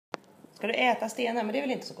Ska du äta stenar? Men det är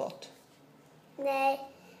väl inte så gott? Nej.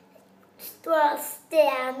 Stora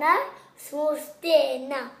stenar, små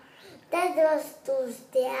stenar. Det var stora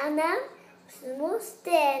stenar, små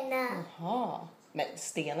stenar. Jaha. Men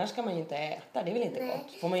stenar ska man ju inte äta. Det är väl inte Nej.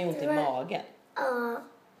 gott? Får man ju ont i magen. Ja.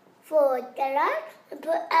 Fåglar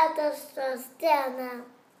får äta stora stenar.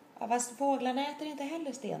 Ja, fast fåglarna äter inte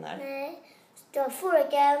heller stenar. Nej. Stora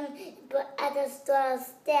fåglar får äta stora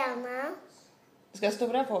stenar. Ska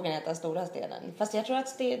stora fågeln äta stora stenen? Fast jag tror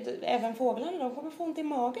att även fåglarna de kommer få ont i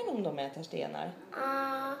magen om de äter stenar.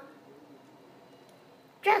 Ja.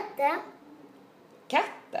 Katten.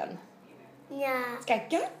 Katten? Ja. Ska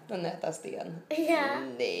katten äta sten? Ja.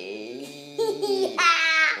 Nej.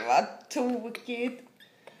 Vad tokigt.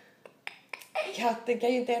 Katten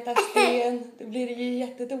kan ju inte äta sten. Det blir ju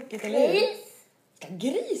jättetokigt, eller hur? Gris. Ska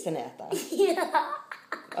grisen äta? Ja.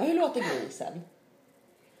 Ja, hur låter grisen?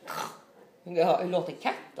 Ja, hur låter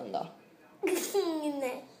katten då?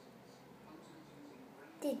 Nej.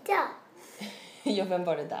 Titta. Ja, vem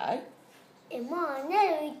var det där?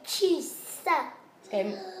 Emanuel vill kissa.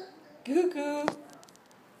 Kuku.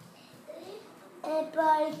 Jag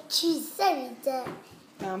bara kissa lite.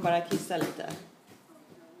 Han bara kissar lite.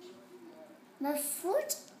 Men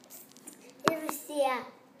fort. Jag vill se.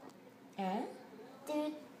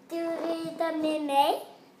 Du vill ta med mig?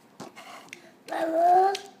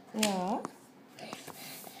 Mamma. Ja.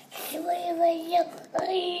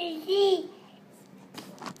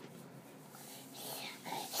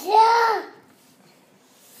 Ja.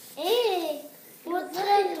 Mot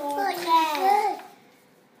röntgen.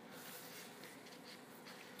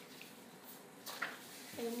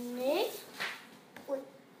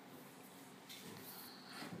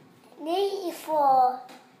 Nej, får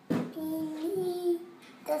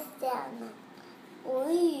inte stjärnan.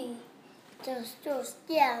 Oj, den stor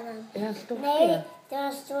stjärnan. En stor Nej, sten.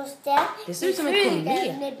 den stor stjärnan. Det ser ut som en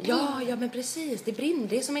komet. Ja, men precis. Det brinner.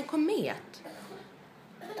 Det är som en komet.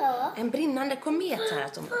 Ja. En brinnande komet så här.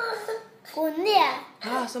 Som... Gå ner.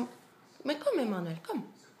 Ja, som... Men kom Emanuel, kom.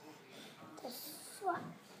 Så.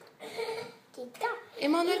 Titta.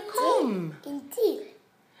 Emanuel, kom. En till.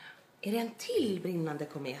 Är det en till brinnande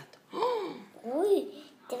komet? Oj,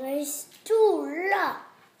 det var ju stora.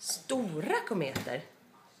 Stora kometer.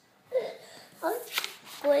 Och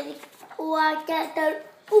åka där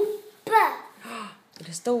uppe. Det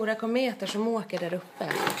är stora kometer som åker där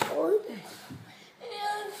uppe. Oj.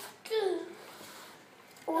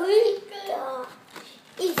 Oj då.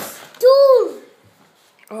 En stor.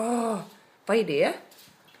 Vad är det?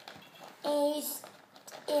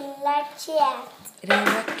 En raket. Är det en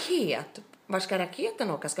raket? Var ska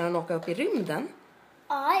raketen åka? Ska den åka upp i rymden?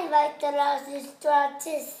 Ja, jag vet att stora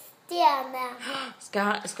stenen.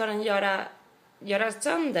 Ska den göra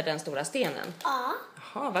sönder den stora stenen? Ja,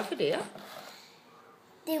 Jaha, varför det?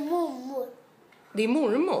 det är mormor. Det är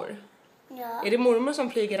mormor. Ja. Är det mormor som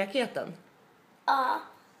flyger raketen? Ja.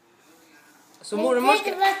 Så Men mormor det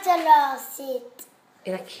ska... var så lasigt.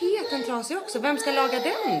 Är raketen trasig också? Vem ska laga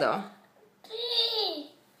den då?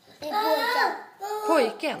 Det är pojken.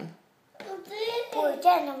 Pojken?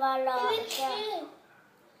 Pojken var lagat.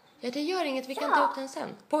 Ja, det gör inget. Vi kan ta upp den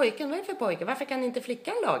sen. Pojken, vad är det för pojken? Varför kan inte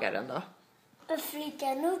flickan laga den då?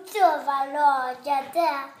 Flickan också var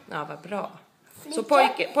lagade. Ja, vad bra. Så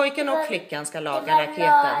Flickan- pojken och flickan ska laga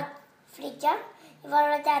raketen? Flickan var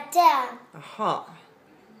lagade. Jaha.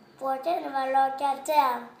 Pojken var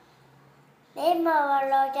lagade. Nej, man var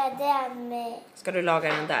lagade med. Ska du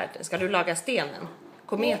laga den där? Ska du laga stenen?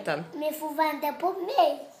 Kometen? Men får vänta på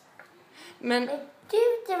mig. Men Men du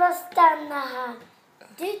inte var stanna här.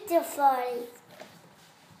 Du är inte farlig.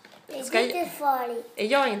 Du är inte farlig. är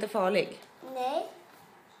jag inte farlig? Nej.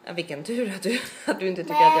 Ja, vilken tur att du inte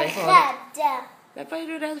tycker att jag är farlig. Rädda. Men vad är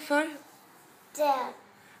du rädd för?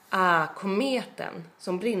 Där. Kometen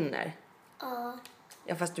som brinner. Ja.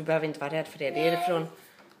 Ja, fast du behöver inte vara rädd för det. Det är från...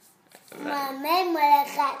 Mamma är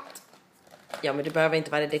rädd. Ja, men du behöver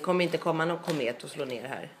inte vara rädd. Det kommer inte komma någon komet och slå ner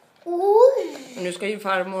här. Oj. Och nu ska ju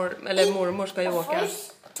farmor, eller mormor ska ju åka. För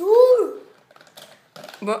stor.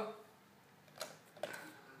 Va?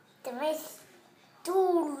 Det var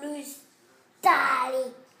stor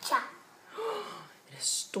starka. Är det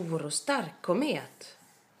stor och stark komet?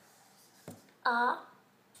 Ja.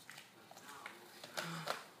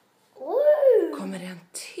 Oj. Kommer det en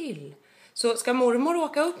till? Så ska mormor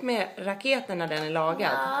åka upp med raketen när den är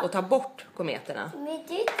lagad och ta bort kometerna? Men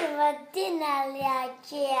det var dina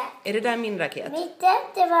raket. Är det där min raket? Men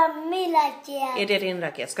det var min raket. Är det din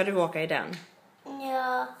raket? Ska du åka i den?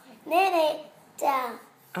 Ja. Nej. Där.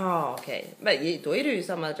 Okej. Men då är du ju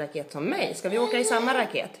samma raket som mig. Ska vi åka i samma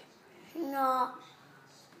raket? Ja.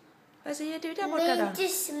 Vad säger du där borta Men då? inte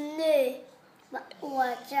snö.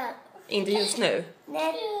 Åka. Inte just nu.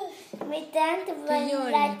 Nej, men det är inte Det gör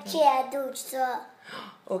vad inget. raket också.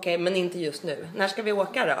 Okej, men inte just nu. När ska vi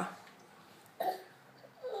åka då?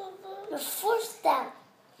 Men första.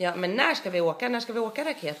 Ja, men när ska vi åka? När ska vi åka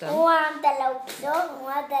raketen? Och andra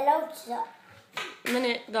också.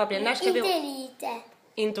 Men Gabriel, när ska vi Inte lite.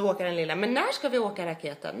 inte åka den lilla? Men när ska vi åka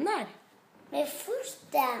raketen? När? Men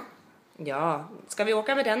första. Ja, ska vi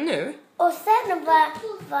åka med den nu? Och sen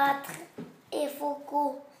var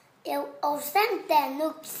Ifoko. Och sen den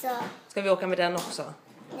också. Ska vi åka med den också?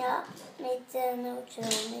 Ja, med den också.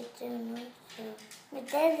 Men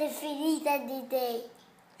den är för liten till dig.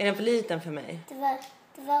 Är den för liten för mig?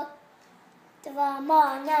 Det var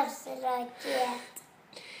Manas raket.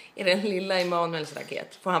 Är den lilla Emanuels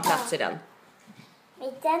raket? Får han plats i den?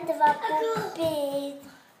 Men den var på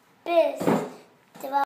buss.